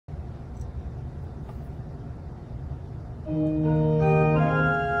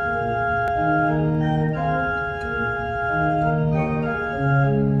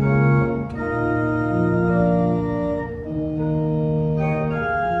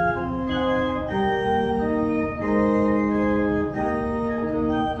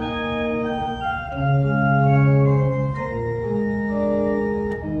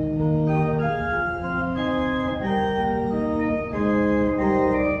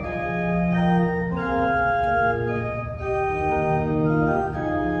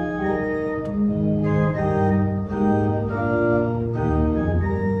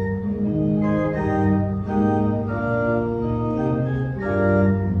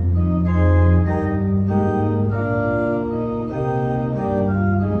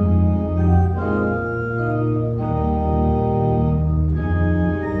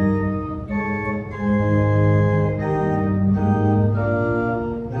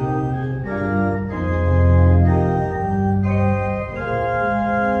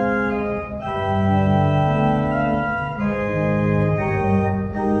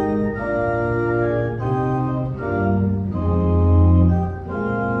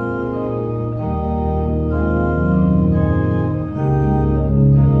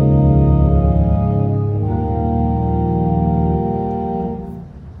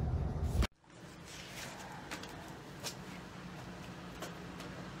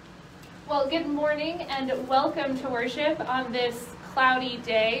Well, good morning and welcome to worship on this cloudy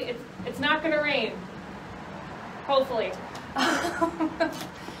day. It's not going to rain, hopefully.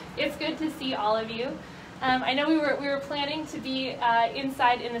 It's good to see all of you. I know we were planning to be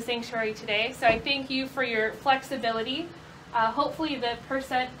inside in the sanctuary today, so I thank you for your flexibility. Hopefully the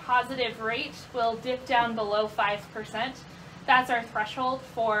percent positive rate will dip down below 5%. That's our threshold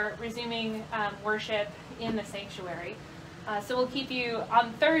for resuming worship in the sanctuary. So we'll keep you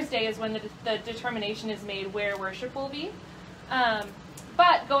on Thursday is when the determination is made where worship will be.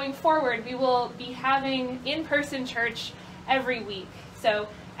 But going forward, we will be having in-person church every week. So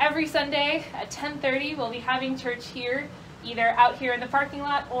every Sunday at 10:30, we'll be having church here, either out here in the parking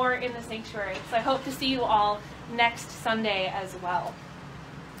lot or in the sanctuary. So I hope to see you all next Sunday as well.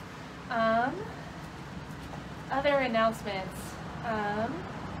 Other announcements.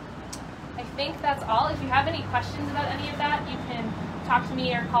 I think that's all. If you have any questions about any of that, you can talk to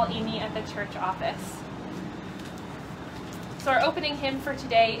me or call Amy at the church office. So our opening hymn for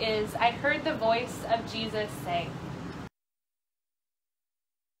today is "I Heard the Voice of Jesus Say."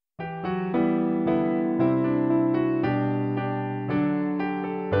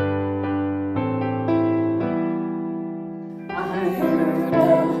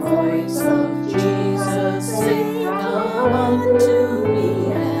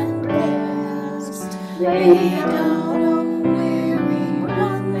 Lay down, unweary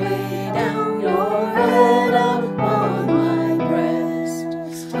one, lay down your head upon my breast.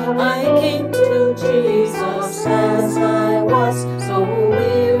 I came to Jesus as I was, so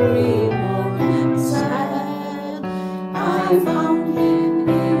weary, worn and sad. I found him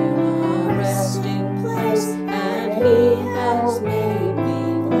in a resting place, and he has made me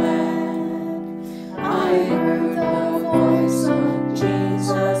glad. I heard the voice of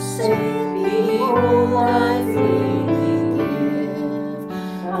Jesus say, "Behold, I freely give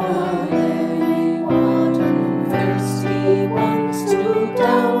the living water, thirsty ones to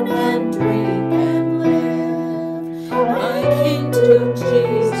down and drink and live." I came to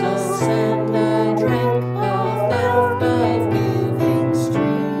Jesus and I drank of that life-giving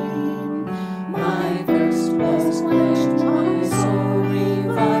stream. My thirst was quenched, my soul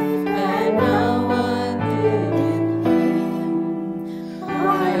revived, and now I live in him.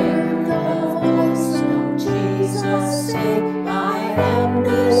 I heard the voice of Jesus say, "I am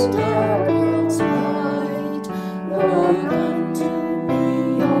this dark world's light. Look unto me,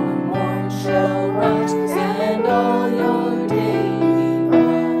 your morn shall rise, and all your day be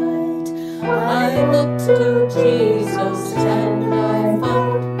bright." I looked to Jesus and I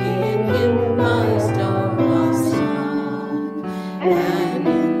found in him my star was sun. And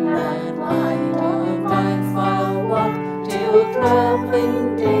in that light of life I'll walk till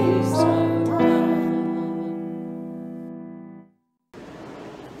traveling days are done.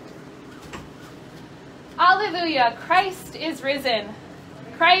 Alleluia! Christ is risen.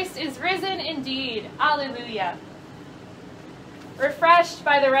 Christ is risen indeed. Alleluia. Refreshed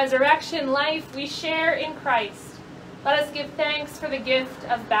by the resurrection life we share in Christ, let us give thanks for the gift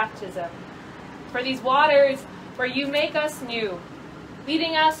of baptism, for these waters where you make us new,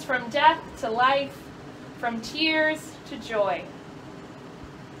 leading us from death to life, from tears to joy.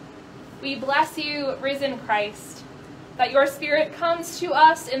 We bless you, risen Christ, that your Spirit comes to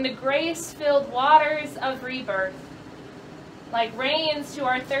us in the grace-filled waters of rebirth. like rains to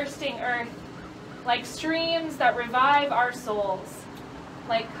our thirsting earth, like streams that revive our souls,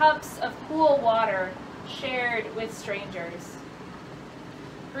 like cups of cool water shared with strangers.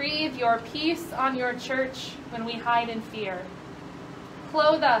 Breathe your peace on your church when we hide in fear.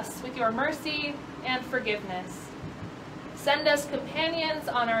 Clothe us with your mercy and forgiveness. Send us companions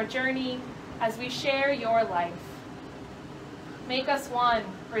on our journey as we share your life. Make us one,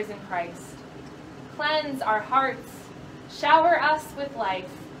 risen Christ. Cleanse our hearts. Shower us with life.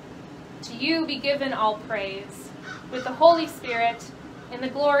 To you be given all praise, with the Holy Spirit, in the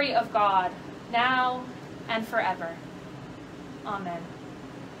glory of God, now and forever. Amen.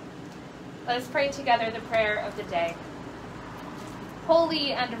 Let us pray together the prayer of the day.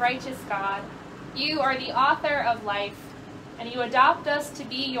 Holy and righteous God, you are the author of life, and you adopt us to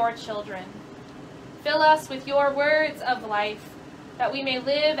be your children. Fill us with your words of life, that we may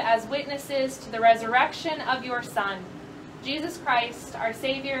live as witnesses to the resurrection of your Son, Jesus Christ, our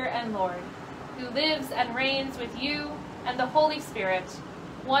Savior and Lord, who lives and reigns with you and the Holy Spirit,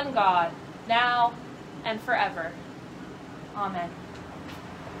 one God, now and forever. Amen.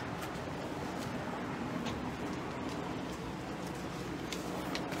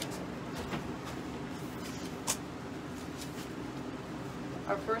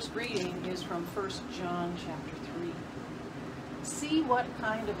 Our first reading is from 1 John chapter 3. See what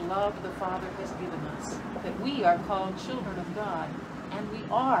kind of love the Father has given us, that we are called children of God, and we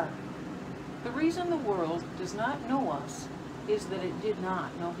are. The reason the world does not know us is that it did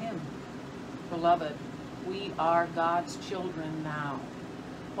not know him. Beloved, we are God's children now.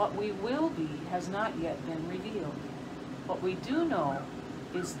 What we will be has not yet been revealed. What we do know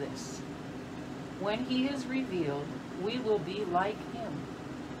is this: when he is revealed, we will be like him,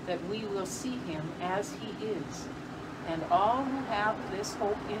 that we will see him as he is. And all who have this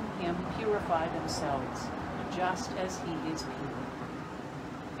hope in him purify themselves, just as he is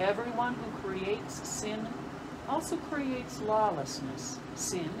pure. Everyone who creates sin also creates lawlessness.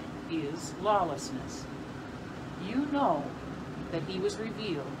 Sin is lawlessness. You know that he was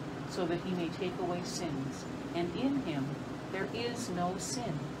revealed so that he may take away sins, and in him there is no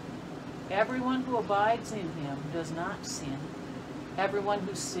sin. Everyone who abides in him does not sin. Everyone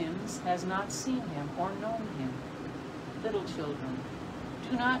who sins has not seen him or known him. Little children,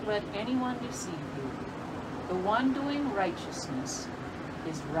 do not let anyone deceive you. The one doing righteousness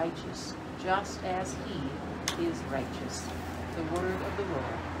is righteous, just as he is righteous. The word of the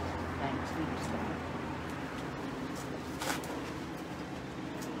Lord. Thanks be to God.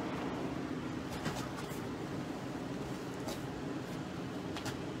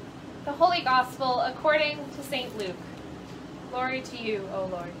 The Holy Gospel according to St. Luke. Glory to you, O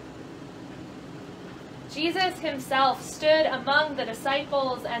Lord. Jesus himself stood among the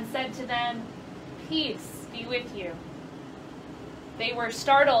disciples and said to them, "Peace be with you." They were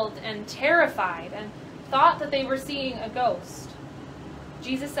startled and terrified and thought that they were seeing a ghost.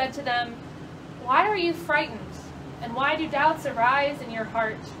 Jesus said to them, "Why are you frightened, and why do doubts arise in your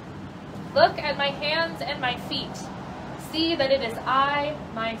heart? Look at my hands and my feet. See that it is I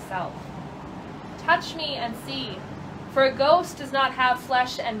myself. Touch me and see, for a ghost does not have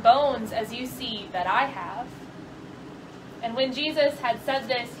flesh and bones as you see that I have." And when Jesus had said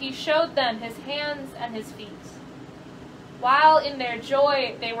this, he showed them his hands and his feet. While in their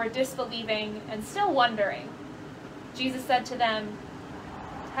joy they were disbelieving and still wondering, Jesus said to them,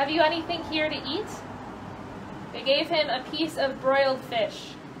 "Have you anything here to eat?" They gave him a piece of broiled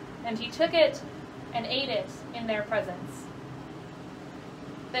fish, and he took it and ate it in their presence.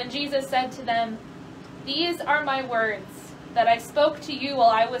 Then Jesus said to them, "These are my words that I spoke to you while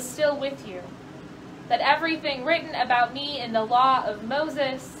I was still with you, that everything written about me in the law of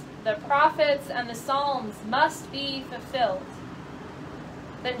Moses, the prophets, and the Psalms must be fulfilled."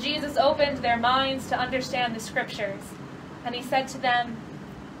 Then Jesus opened their minds to understand the scriptures, and he said to them,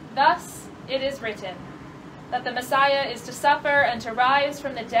 "Thus it is written, that the Messiah is to suffer and to rise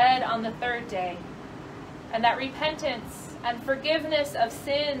from the dead on the third day, and that repentance and forgiveness of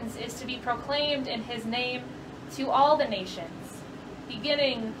sins is to be proclaimed in his name to all the nations,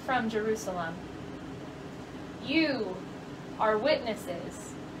 beginning from Jerusalem. You are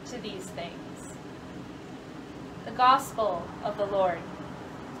witnesses to these things." The Gospel of the Lord.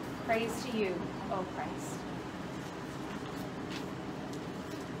 Praise to you, O Christ.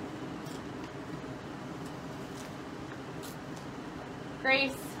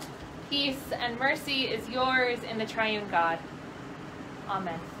 Grace, peace, and mercy is yours in the triune God.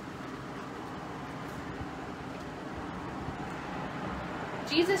 Amen.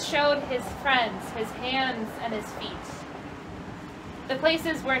 Jesus showed his friends his hands and his feet. the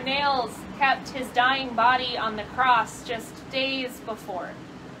places where nails kept his dying body on the cross just days before.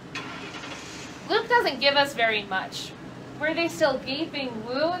 Luke doesn't give us very much. Were they still gaping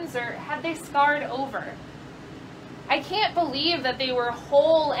wounds, or had they scarred over? I can't believe that they were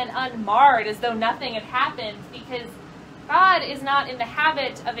whole and unmarred as though nothing had happened, because God is not in the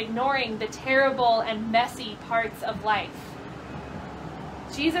habit of ignoring the terrible and messy parts of life.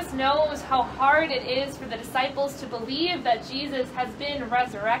 Jesus knows how hard it is for the disciples to believe that Jesus has been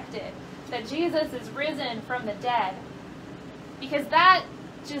resurrected, that Jesus is risen from the dead, because that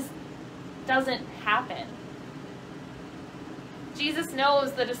just doesn't happen. Jesus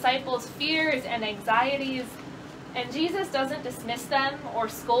knows the disciples' fears and anxieties, and Jesus doesn't dismiss them or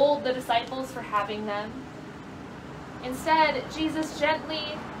scold the disciples for having them. Instead, Jesus gently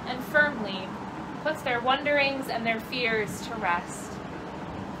and firmly puts their wonderings and their fears to rest.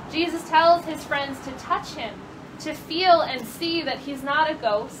 Jesus tells his friends to touch him, to feel and see that he's not a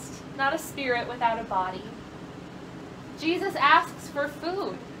ghost, not a spirit without a body. Jesus asks for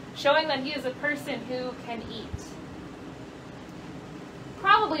food, showing that he is a person who can eat.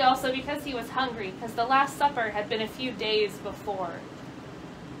 Probably also because he was hungry, because the Last Supper had been a few days before.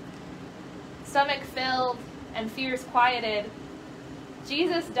 Stomach filled and fears quieted,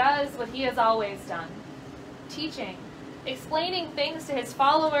 Jesus does what he has always done, teaching, explaining things to his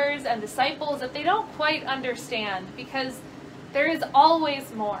followers and disciples that they don't quite understand, because there is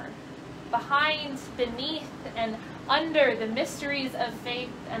always more, behind, beneath, and under the mysteries of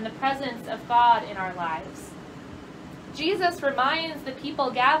faith and the presence of God in our lives. Jesus reminds the people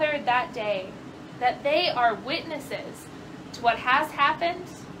gathered that day that they are witnesses to what has happened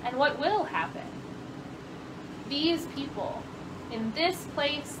and what will happen. These people, in this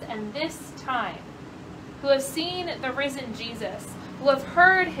place and this time, who have seen the risen Jesus, who have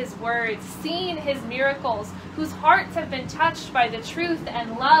heard his words, seen his miracles, whose hearts have been touched by the truth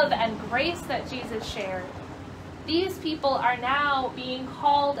and love and grace that Jesus shared, these people are now being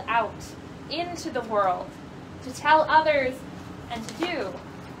called out into the world to tell others and to do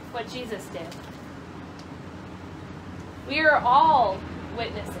what Jesus did. We are all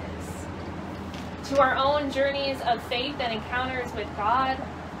witnesses to our own journeys of faith and encounters with God,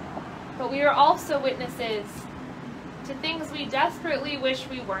 but we are also witnesses to things we desperately wish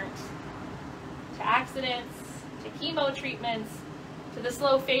we weren't, to accidents, to chemo treatments, to the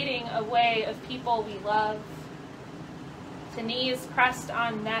slow fading away of people we love, to knees pressed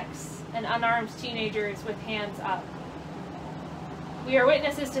on necks and unarmed teenagers with hands up. We are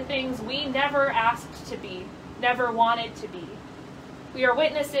witnesses to things we never asked to be, never wanted to be. We are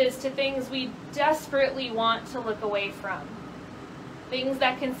witnesses to things we desperately want to look away from. Things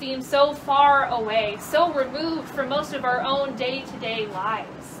that can seem so far away, so removed from most of our own day-to-day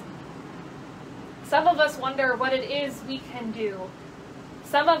lives. Some of us wonder what it is we can do.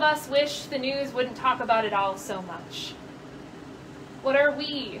 Some of us wish the news wouldn't talk about it all so much. What are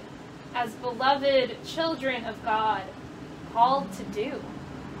we, as beloved children of God, called to do?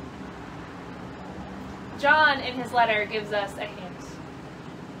 John, in his letter, gives us a hint.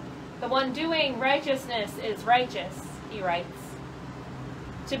 The one doing righteousness is righteous, he writes.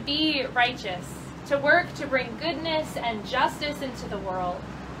 To be righteous, to work to bring goodness and justice into the world.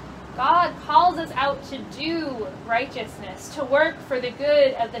 God calls us out to do righteousness, to work for the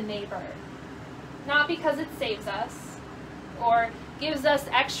good of the neighbor. Not because it saves us, or gives us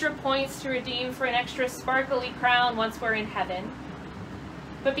extra points to redeem for an extra sparkly crown once we're in heaven,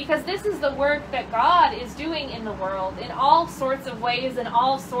 but because this is the work that God is doing in the world in all sorts of ways and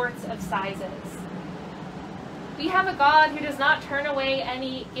all sorts of sizes. We have a God who does not turn away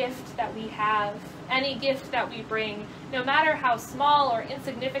any gift that we have, any gift that we bring, no matter how small or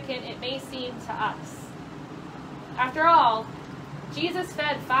insignificant it may seem to us. After all, Jesus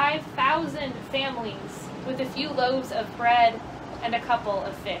fed 5,000 families with a few loaves of bread and a couple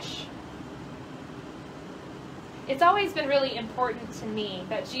of fish. It's always been really important to me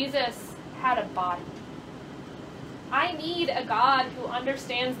that Jesus had a body. I need a God who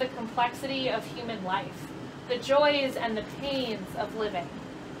understands the complexity of human life, the joys and the pains of living.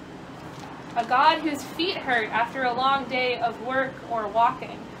 A God whose feet hurt after a long day of work or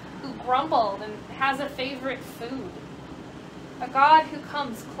walking, who grumbled and has a favorite food. A God who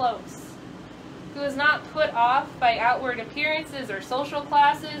comes close, who is not put off by outward appearances or social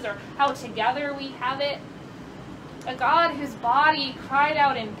classes or how together we have it. A God whose body cried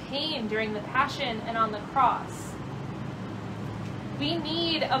out in pain during the Passion and on the cross. We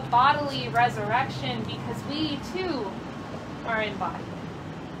need a bodily resurrection because we too are in body.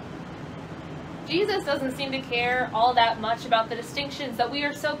 Jesus doesn't seem to care all that much about the distinctions that we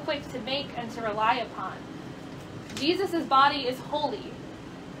are so quick to make and to rely upon. Jesus' body is holy,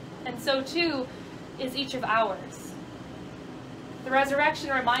 and so too is each of ours. The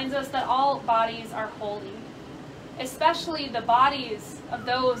resurrection reminds us that all bodies are holy, especially the bodies of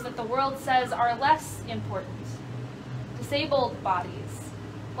those that the world says are less important. Disabled bodies,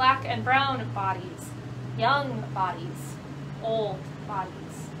 black and brown bodies, young bodies, old bodies.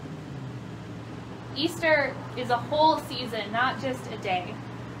 Easter is a whole season, not just a day.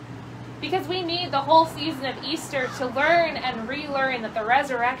 Because we need the whole season of Easter to learn and relearn that the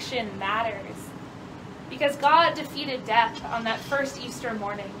resurrection matters. Because God defeated death on that first Easter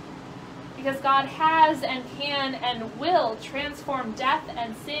morning. Because God has and can and will transform death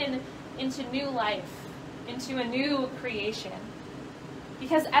and sin into new life, into a new creation.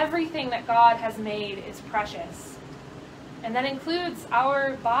 Because everything that God has made is precious. And that includes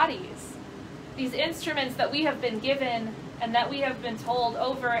our bodies. These instruments that we have been given and that we have been told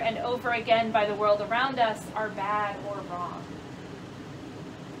over and over again by the world around us are bad or wrong.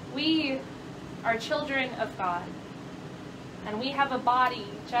 We are children of God, and we have a body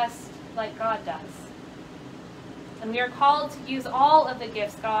just like God does. And we are called to use all of the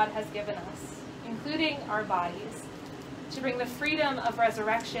gifts God has given us, including our bodies, to bring the freedom of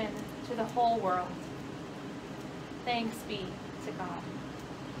resurrection to the whole world. Thanks be to God.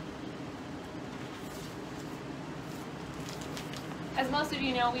 As most of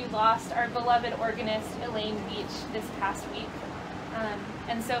you know, we lost our beloved organist, Elaine Beach, this past week.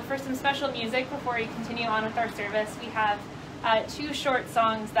 And so for some special music before we continue on with our service, we have 2 short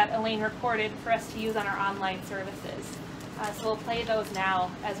songs that Elaine recorded for us to use on our online services. So we'll play those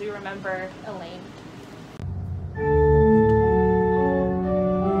now as we remember Elaine.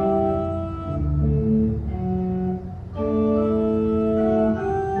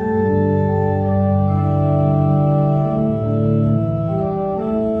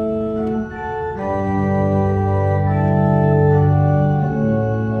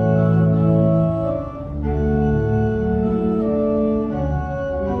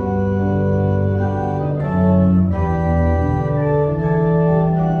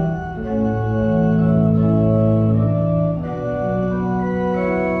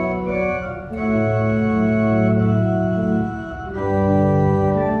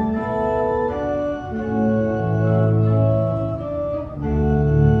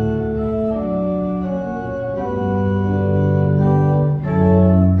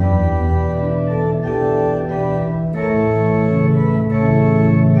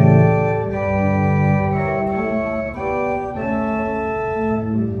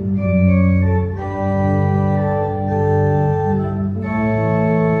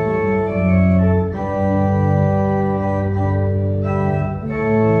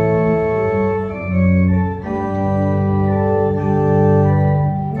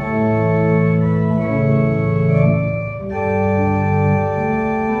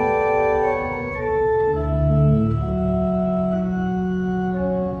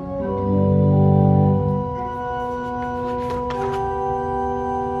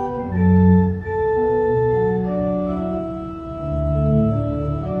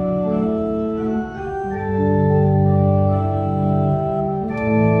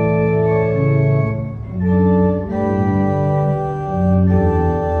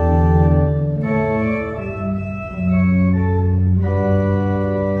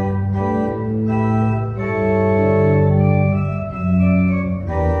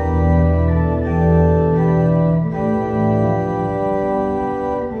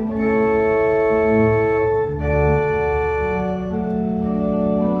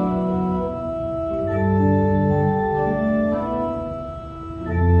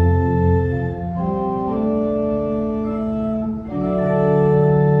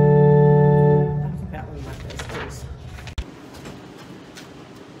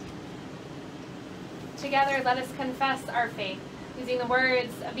 Together, let us confess our faith using the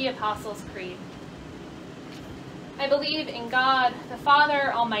words of the Apostles' Creed. I believe in God, the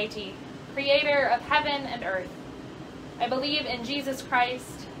Father Almighty, creator of heaven and earth. I believe in Jesus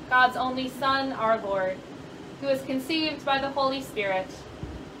Christ, God's only Son, our Lord, who was conceived by the Holy Spirit,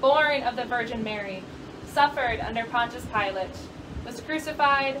 born of the Virgin Mary, suffered under Pontius Pilate, was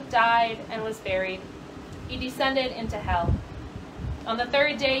crucified, died, and was buried. He descended into hell. On the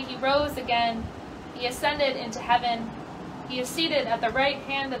 3rd day he rose again. He ascended into heaven. He is seated at the right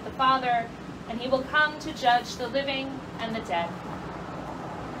hand of the Father, and he will come to judge the living and the dead.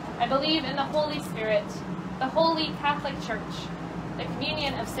 I believe in the Holy Spirit, the Holy Catholic Church, the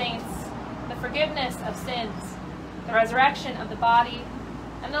communion of saints, the forgiveness of sins, the resurrection of the body,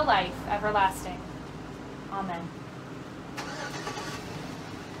 and the life everlasting. Amen.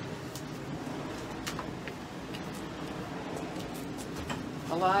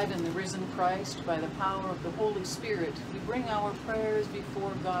 Alive in the risen Christ, by the power of the Holy Spirit, we bring our prayers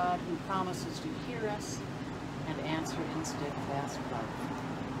before God, who promises to hear us and answer in steadfast love.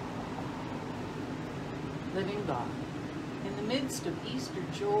 Living God, in the midst of Easter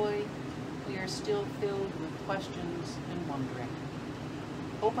joy, we are still filled with questions and wondering.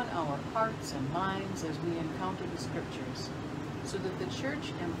 Open our hearts and minds as we encounter the Scriptures, so that the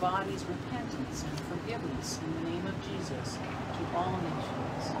Church embodies repentance and forgiveness in the name of Jesus to all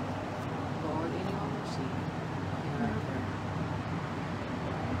nations. Lord, in your mercy, hear our prayer.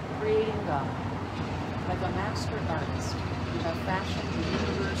 Creating God, like a master artist, you have fashioned the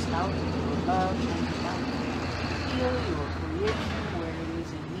universe out of your love and light. Heal your creation where it is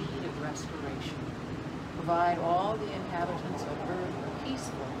in need of restoration. Provide all the inhabitants of earth a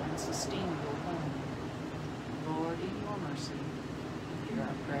peaceful and sustainable home. Lord, in your mercy, hear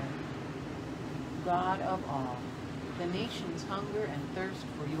our prayer. God of all, the nations hunger and thirst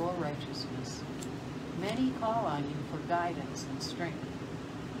for your righteousness. Many call on you for guidance and strength.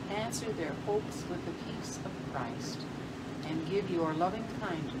 Answer their hopes with the peace of Christ, and give your loving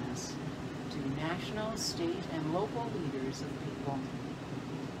kindness to national, state, and local leaders of people.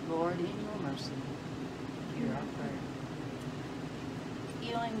 Lord, in your mercy, hear our prayer.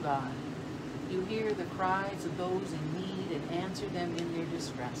 Healing God, you hear the cries of those in need and answer them in their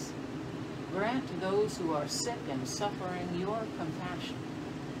distress. Grant to those who are sick and suffering your compassion,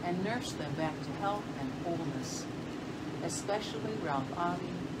 and nurse them back to health and wholeness, especially Ralph Avi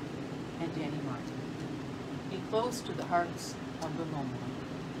and Danny Martin. Be close to the hearts of the lonely.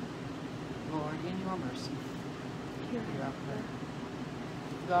 Lord, in your mercy, hear our prayer.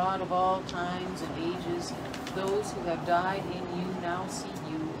 God of all times and ages, those who have died in you now see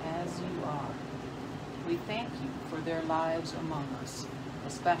you as you are. We thank you for their lives among us,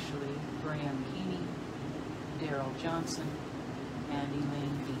 especially Graham Keeney, Darrell Johnson, and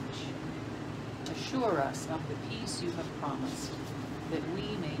Elaine Beach. Assure us of the peace you have promised, that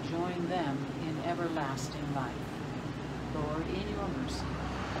we may join them in everlasting life. Lord, in your mercy.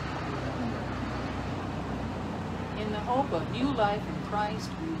 In the hope of new life in Christ,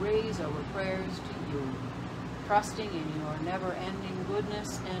 we raise our prayers to you, trusting in your never-ending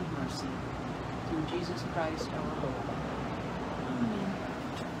goodness and mercy. Through Jesus Christ our Lord. Amen.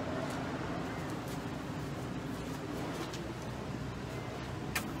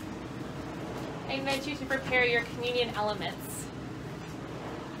 I invite you to prepare your communion elements.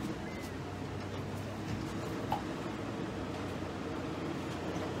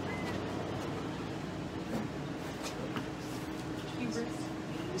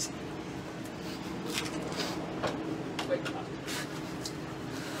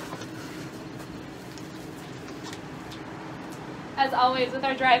 As always, with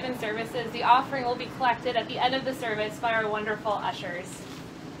our drive-in services, the offering will be collected at the end of the service by our wonderful ushers.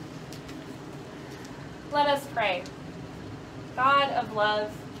 Let us pray. God of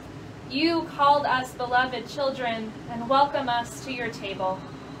love, you called us beloved children and welcome us to your table.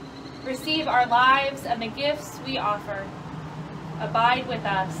 Receive our lives and the gifts we offer. Abide with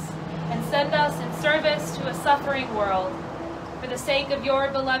us and send us in service to a suffering world for the sake of your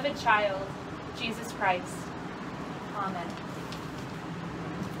beloved child, Jesus Christ. Amen.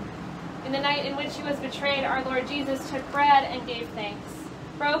 In the night in which he was betrayed, our Lord Jesus took bread and gave thanks,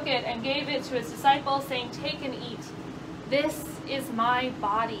 broke it and gave it to his disciples, saying, "Take and eat. This is my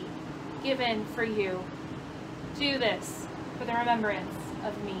body, given for you. Do this for the remembrance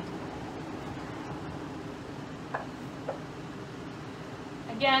of me."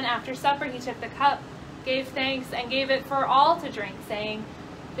 Again, after supper, he took the cup, gave thanks, and gave it for all to drink, saying,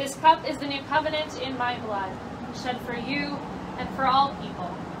 "This cup is the new covenant in my blood, shed for you and for all people,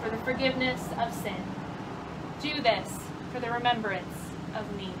 for the forgiveness of sin. Do this for the remembrance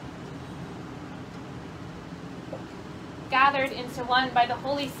of me." Gathered into one by the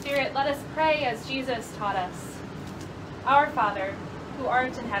Holy Spirit, let us pray as Jesus taught us. Our Father, who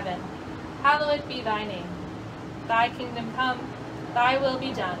art in heaven, hallowed be thy name. Thy kingdom come, thy will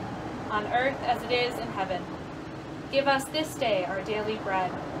be done, on earth as it is in heaven. Give us this day our daily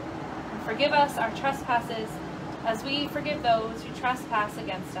bread, and forgive us our trespasses, as we forgive those who trespass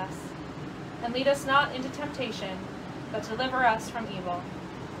against us. And lead us not into temptation, but deliver us from evil.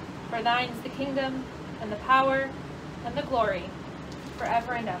 For thine is the kingdom, and the power, and the glory,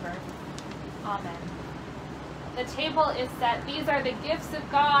 forever and ever. Amen. The table is set. These are the gifts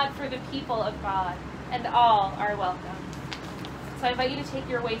of God for the people of God, and all are welcome. So I invite you to take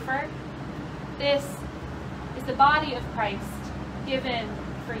your wafer. This is the body of Christ, given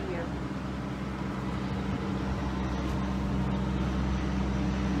for you.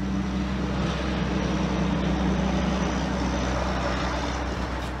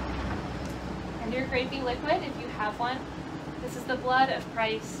 and your grapey liquid if you have one. This is the blood of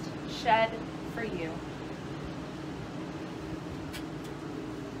Christ shed for you.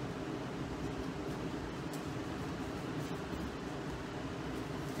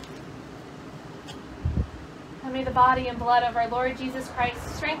 And may the body and blood of our Lord Jesus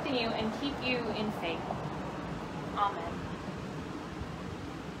Christ strengthen you and keep you in faith. Amen.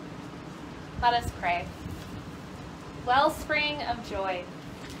 Let us pray. Wellspring of joy,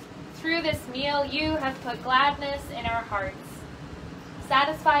 through this meal you have put gladness in our hearts.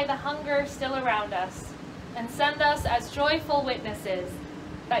 Satisfy the hunger still around us, and send us as joyful witnesses,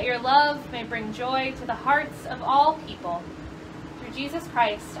 that your love may bring joy to the hearts of all people. Through Jesus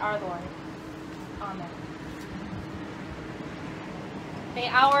Christ our Lord. Amen. May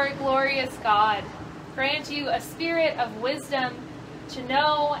our glorious God grant you a spirit of wisdom to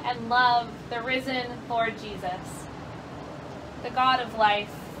know and love the risen Lord Jesus. The God of life,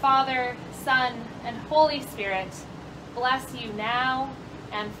 Father, Son, and Holy Spirit, bless you now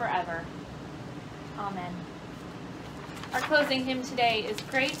and forever. Amen. Our closing hymn today is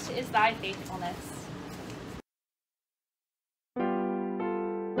Great is Thy Faithfulness.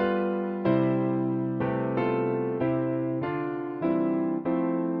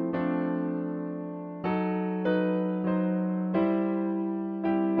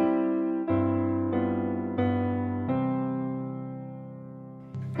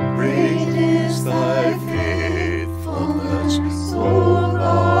 Great is thy faithfulness, O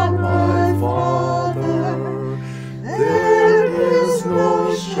God my Father. There is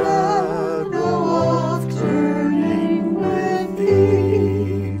no shadow of turning with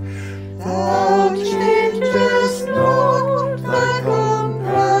thee. Thou changest not, thy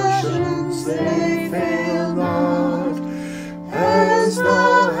compassions they fail not. As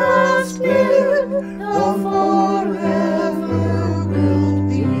thou hast been, thou forever wilt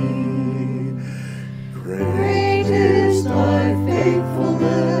be. Great is thy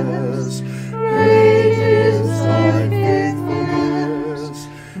faithfulness, great is thy faithfulness.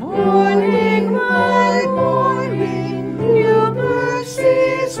 Morning by morning, new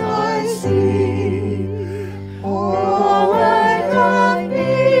mercies I see. All I have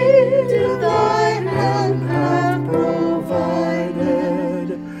needed, thy hand hath provided.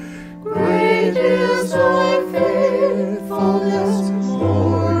 Great is thy faithfulness,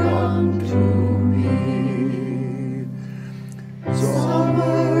 Lord, unto me.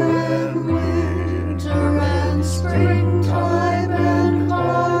 Summer and winter and springtime and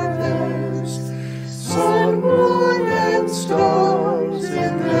harvest, sun, moon, and stars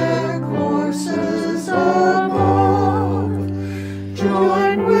in their courses above,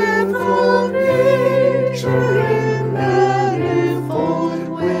 join with all nature in manifold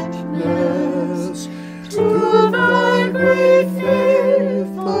witness to thy great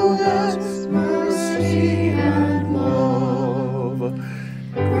faithfulness, mercy, and love.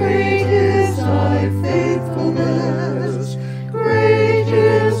 Great is thy faithfulness, great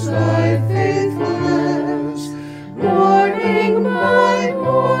is thy faithfulness. Morning by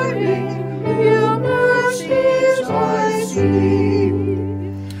morning, new mercies I see.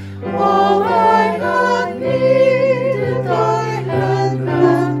 All I have needed, thy hand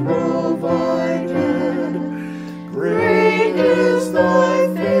hath provided. Great is thy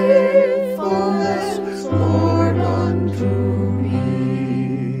faithfulness, Lord, unto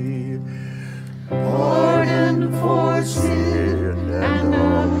me. Pardon for sin and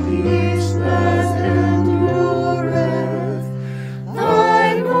a peace that endureth,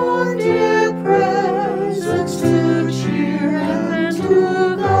 thine own dear presence to cheer and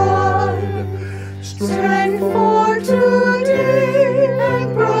to guide, strength for today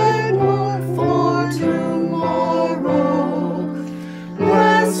and bright hope for tomorrow.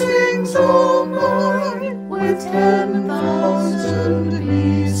 Blessings all mine with 10,000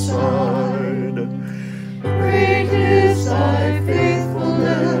 beside. Great is thy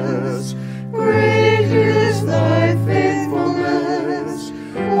faithfulness, great is thy faithfulness.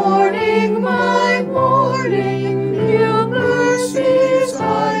 Morning by morning, new mercies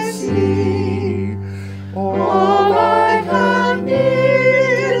I see. All I have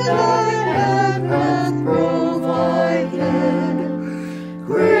needed, thy hand hath provided.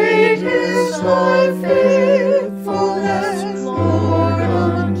 Great is thy faithfulness, Lord,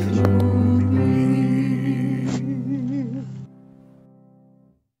 unto me.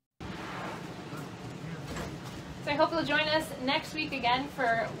 So I hope you'll join us next week again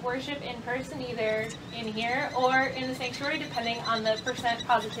for worship in person, either in here or in the sanctuary, depending on the percent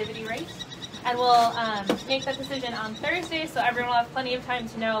positivity rate. And we'll make that decision on Thursday, so everyone will have plenty of time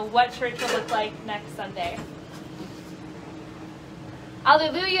to know what church will look like next Sunday.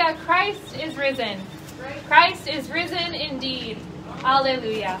 Alleluia, Christ is risen. Christ is risen indeed.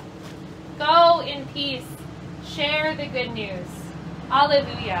 Alleluia. Go in peace. Share the good news.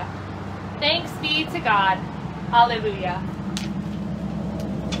 Alleluia. Thanks be to God. Alleluia.